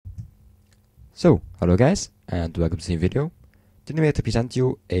So, hello guys, and welcome to the video. Today I'm here to present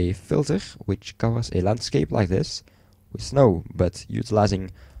you a filter which covers a landscape like this with snow, but utilizing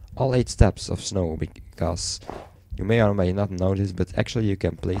all 8 steps of snow, because you may or may not know this, but actually you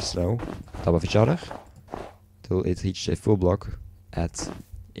can place snow on top of each other till it reaches a full block at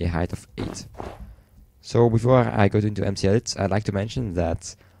a height of 8. So before I go into MCEdit, I'd like to mention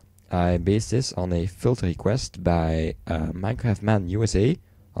that I based this on a filter request by MineCraftmanUSA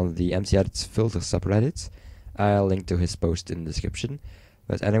on the MCEdit filter subreddit. I'll link to his post in the description.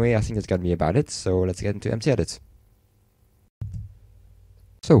 But anyway, I think that's gonna be about it, so let's get into MCEdit.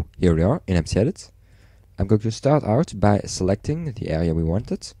 So, here we are in MCEdit. I'm going to start out by selecting the area we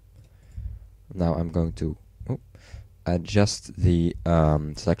wanted. Now I'm going to adjust the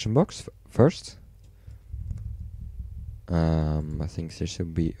selection box first. I think there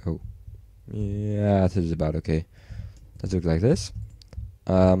should be, yeah, this is about okay. Let's look like this.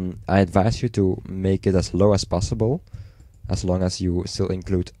 I advise you to make it as low as possible, as long as you still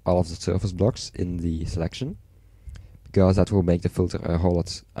include all of the surface blocks in the selection, because that will make the filter a whole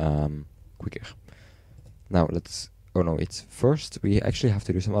lot quicker. Now first we actually have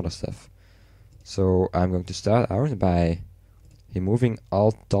to do some other stuff. So I'm going to start out by removing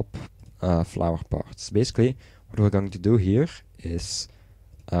all top flower parts. Basically, what we're going to do here is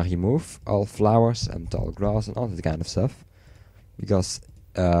remove all flowers and tall grass and all that kind of stuff, because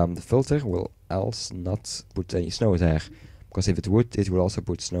the filter will else not put any snow there, because if it would, it will also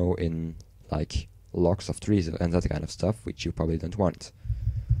put snow in like logs of trees and that kind of stuff, which you probably don't want.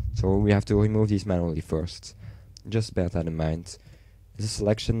 So we have to remove these manually first. Just bear that in mind. It's a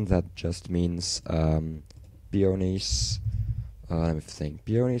selection that just means peonies, let me think,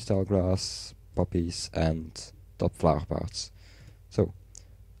 peonies, tall grass, poppies, and top flower parts. So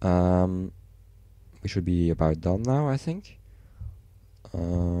we should be about done now, I think.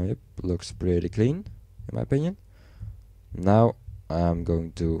 Yep, looks pretty clean in my opinion. Now I'm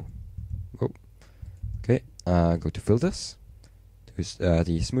going to go to filters, to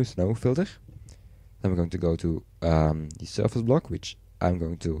the smooth snow filter. Then we're going to go to the surface block, which I'm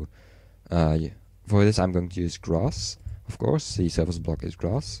going to for this I'm going to use grass. Of course, the surface block is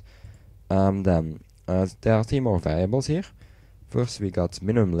grass. Then there are 3 more variables here. First we got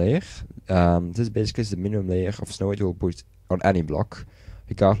minimum layer. This basically is the minimum layer of snow it will put on any block,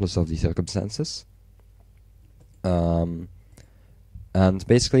 regardless of the circumstances. And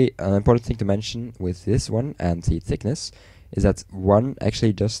basically, an important thing to mention with this one and the thickness is that 1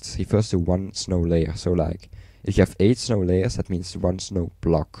 actually just refers to 1 snow layer. So like, if you have 8 snow layers, that means 1 snow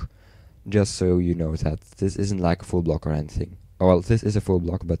block. Just so you know that this isn't like a full block or anything. Oh, well, this is a full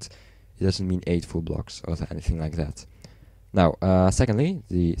block, but it doesn't mean 8 full blocks or anything like that. Now, secondly,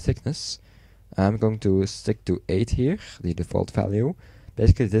 the thickness. I'm going to stick to 8 here, the default value.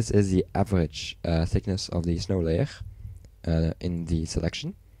 Basically, this is the average thickness of the snow layer in the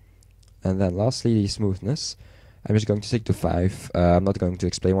selection. And then lastly, the smoothness. I'm just going to stick to 5. I'm not going to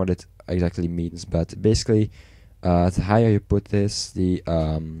explain what it exactly means, but basically, the higher you put this, the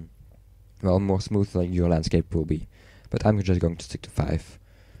more smooth like your landscape will be. But I'm just going to stick to 5.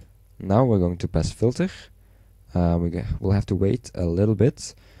 Now we're going to press filter. We'll have to wait a little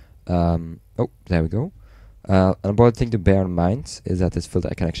bit. There we go. An important thing to bear in mind is that this filter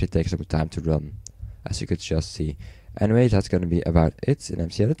can actually take some time to run, as you could just see. Anyway, that's going to be about it in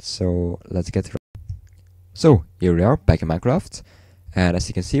MCEdit, so let's get So, here we are, back in Minecraft, and as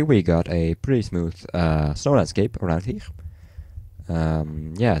you can see we got a pretty smooth snow landscape around here.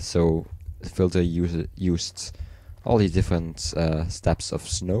 Yeah, so the filter used all these different steps of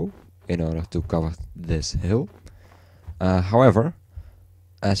snow in order to cover this hill. However,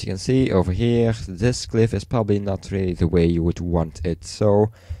 as you can see over here, this cliff is probably not really the way you would want it.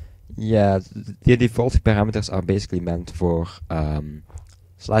 So, yeah, the default parameters are basically meant for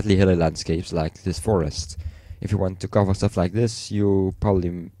slightly hilly landscapes like this forest. If you want to cover stuff like this, you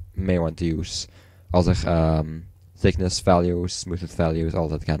probably may want to use other thickness values, smoothness values, all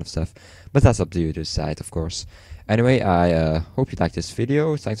that kind of stuff. But that's up to you to decide, of course. Anyway, I hope you liked this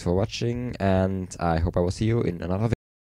video. Thanks for watching, and I hope I will see you in another video.